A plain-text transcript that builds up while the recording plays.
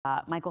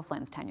Michael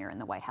Flynn's tenure in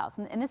the White House.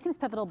 And this seems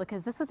pivotal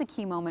because this was a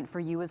key moment for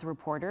you as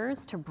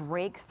reporters to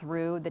break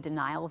through the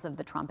denials of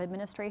the Trump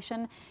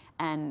administration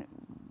and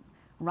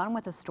run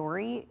with a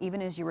story,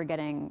 even as you were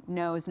getting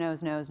no's,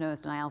 no's, no's,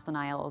 no's, denials,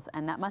 denials.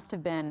 And that must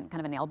have been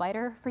kind of a nail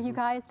biter for you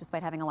guys,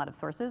 despite having a lot of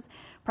sources.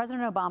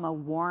 President Obama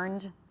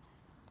warned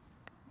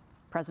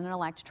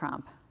President-elect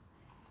Trump,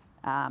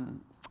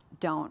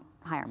 don't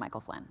hire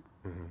Michael Flynn.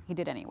 He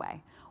did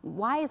anyway.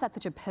 Why is that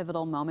such a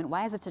pivotal moment?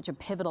 Why is it such a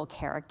pivotal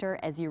character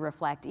as you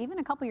reflect, even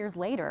a couple years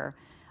later,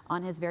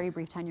 on his very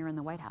brief tenure in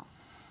the White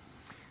House?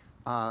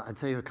 I'd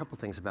tell you a couple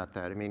things about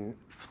that. I mean,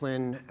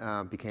 Flynn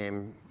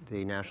became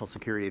the national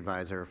security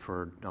advisor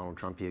for Donald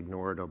Trump. He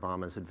ignored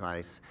Obama's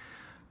advice.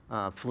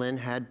 Flynn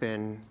had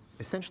been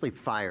essentially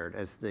fired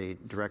as the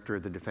director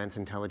of the Defense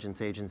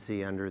Intelligence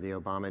Agency under the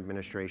Obama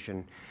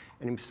administration.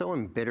 And he was so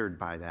embittered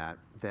by that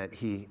that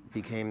he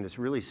became this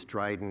really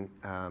strident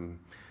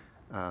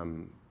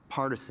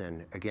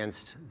partisan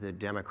against the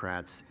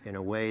Democrats in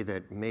a way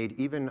that made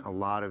even a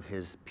lot of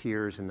his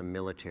peers in the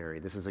military.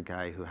 This is a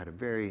guy who had a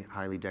very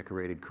highly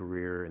decorated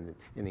career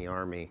in the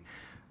Army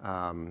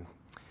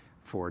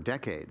for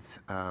decades.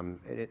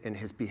 And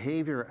his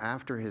behavior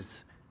after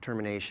his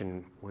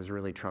termination was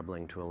really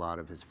troubling to a lot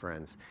of his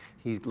friends.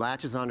 He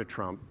latches onto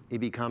Trump. He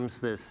becomes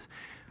this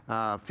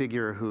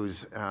figure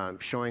who's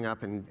showing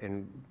up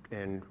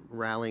and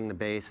rallying the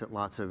base at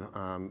lots of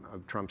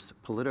Trump's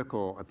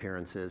political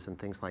appearances and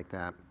things like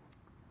that.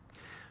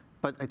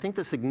 But I think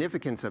the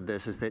significance of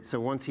this is that, so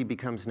once he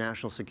becomes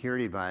national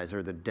security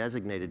advisor, the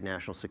designated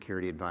national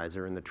security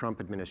advisor in the Trump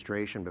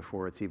administration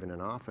before it's even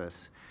in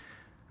office,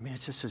 I mean,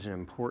 it's just such an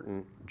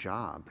important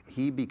job.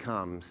 He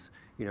becomes,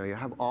 you know, you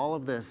have all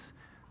of this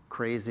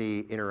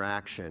crazy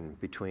interaction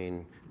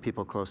between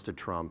people close to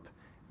Trump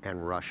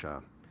and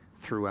Russia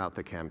throughout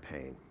the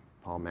campaign.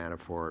 Paul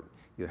Manafort,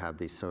 you have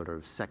these sort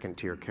of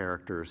second-tier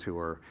characters who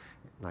are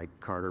like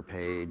Carter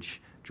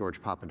Page, George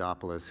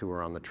Papadopoulos, who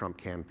are on the Trump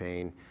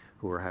campaign,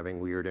 who are having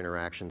weird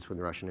interactions with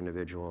Russian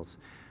individuals.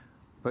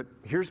 But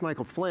here's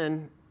Michael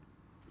Flynn,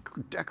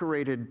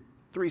 decorated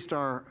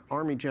three-star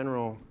Army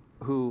general,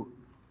 who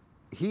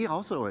he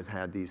also has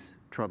had these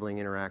troubling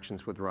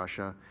interactions with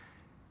Russia.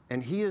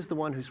 And he is the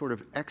one who sort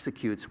of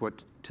executes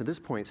what, to this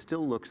point,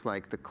 still looks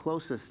like the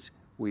closest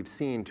we've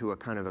seen to a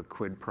kind of a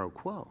quid pro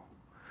quo.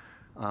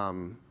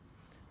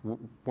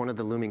 One of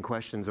the looming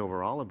questions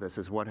over all of this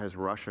is, what has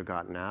Russia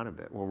gotten out of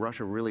it? Well,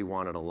 Russia really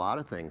wanted a lot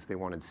of things. They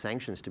wanted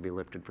sanctions to be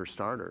lifted for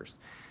starters.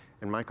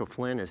 And Michael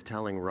Flynn is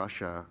telling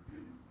Russia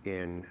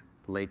in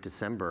late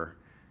December,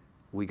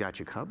 we got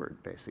you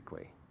covered,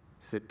 basically.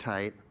 Sit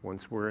tight.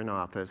 Once we're in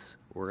office,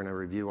 we're going to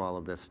review all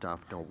of this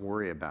stuff. Don't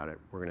worry about it.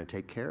 We're going to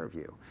take care of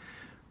you.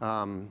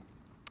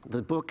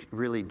 The book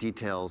really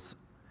details,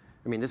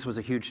 I mean, this was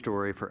a huge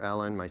story for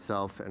Ellen,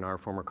 myself, and our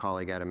former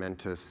colleague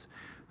Apprentice,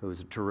 who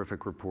was a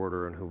terrific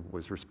reporter and who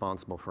was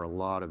responsible for a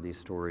lot of these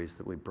stories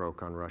that we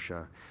broke on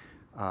Russia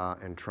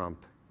and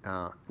Trump.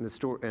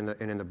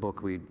 In the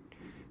book,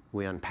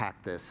 we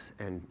unpack this,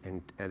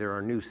 and there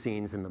are new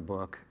scenes in the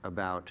book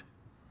about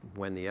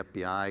when the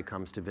FBI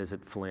comes to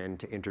visit Flynn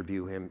to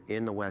interview him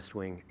in the West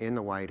Wing, in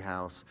the White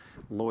House.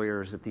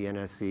 Lawyers at the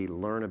NSC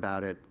learn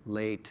about it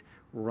late,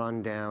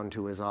 run down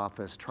to his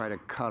office, try to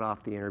cut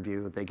off the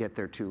interview. They get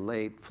there too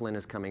late. Flynn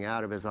is coming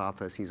out of his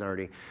office. He's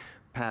already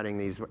patting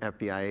these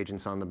FBI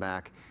agents on the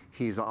back.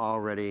 He's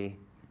already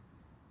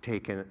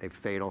taken a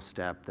fatal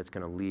step that's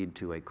going to lead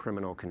to a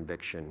criminal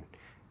conviction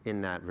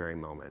in that very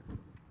moment.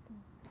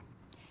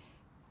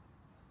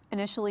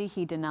 Initially,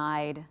 he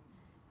denied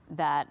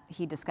that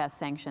he discussed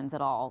sanctions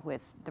at all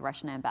with the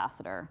Russian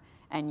ambassador,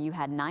 and you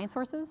had 9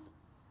 sources?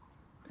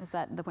 Is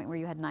that the point where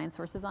you had 9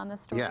 sources on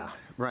this story? Yeah,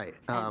 right.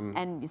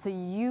 And so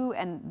you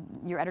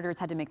and your editors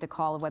had to make the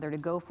call of whether to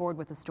go forward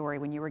with the story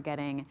when you were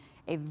getting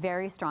a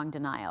very strong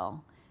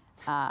denial.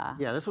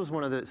 Yeah, this was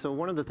one of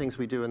the things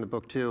we do in the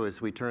book too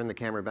is we turn the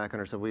camera back on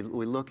ourselves.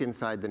 We look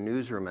inside the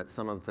newsroom at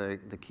some of the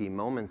key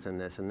moments in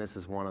this, and this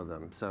is one of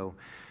them. So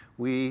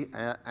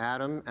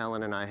Adam,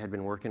 Ellen, and I had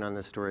been working on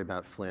this story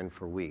about Flynn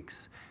for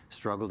weeks,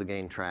 struggled to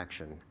gain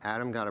traction.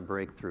 Adam got a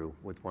breakthrough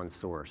with one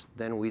source.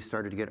 Then we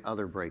started to get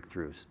other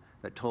breakthroughs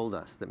that told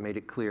us, that made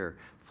it clear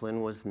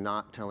Flynn was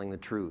not telling the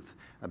truth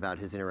about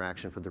his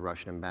interaction with the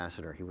Russian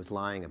ambassador. He was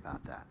lying about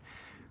that.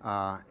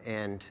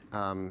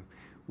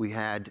 We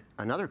had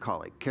another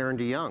colleague, Karen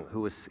DeYoung,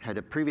 who had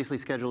a previously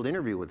scheduled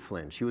interview with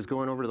Flynn. She was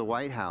going over to the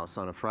White House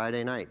on a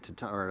Friday night,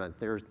 or a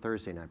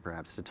Thursday night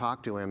perhaps, to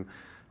talk to him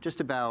just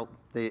about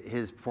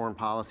his foreign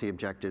policy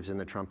objectives in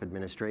the Trump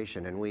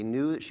administration. And we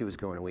knew that she was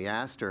going, and we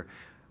asked her,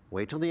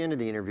 wait till the end of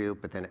the interview,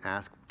 but then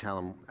ask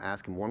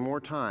him one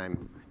more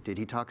time, did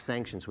he talk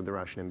sanctions with the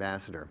Russian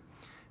ambassador?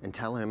 And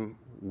tell him,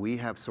 we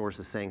have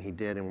sources saying he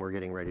did, and we're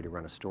getting ready to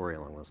run a story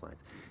along those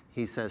lines.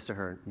 He says to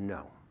her,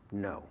 no,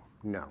 no,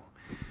 no.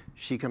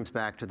 She comes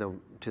back to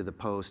the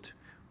Post.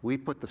 We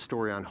put the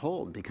story on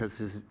hold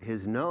because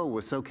his no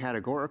was so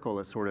categorical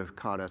it sort of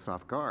caught us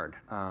off guard.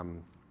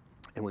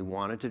 And we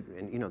wanted to,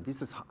 and you know,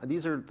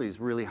 these are these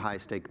really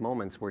high-stake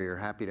moments where you're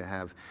happy to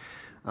have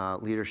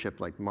leadership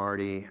like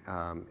Marty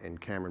and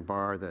Cameron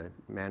Barr, the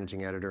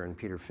managing editor, and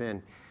Peter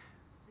Finn,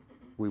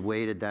 we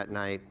waited that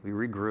night, we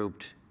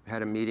regrouped,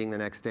 had a meeting the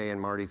next day in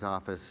Marty's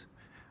office.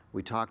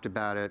 We talked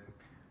about it.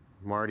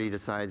 Marty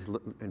decides,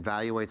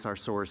 evaluates our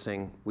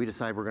sourcing. We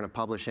decide we're going to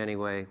publish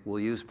anyway. We'll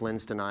use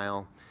Flynn's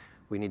denial.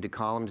 We need to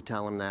call him to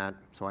tell him that.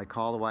 So I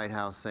call the White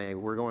House saying,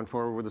 we're going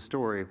forward with the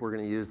story. We're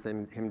going to use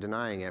him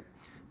denying it.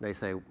 They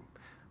say,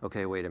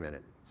 okay, wait a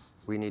minute.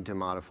 We need to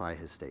modify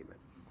his statement.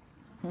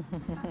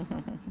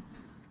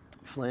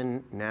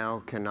 Flynn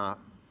now cannot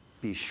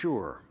be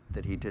sure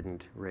that he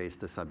didn't raise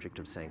the subject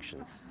of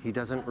sanctions. He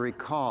doesn't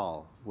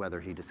recall whether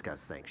he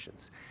discussed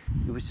sanctions.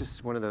 It was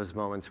just one of those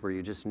moments where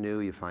you just knew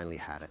you finally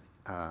had it.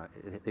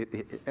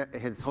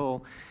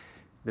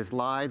 This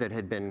lie that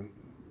had been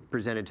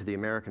presented to the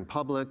American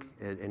public,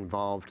 it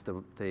involved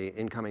the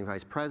incoming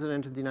Vice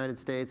President of the United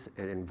States,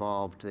 it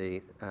involved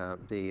the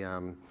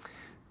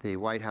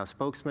White House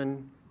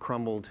spokesman,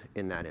 crumbled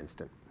in that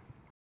instant.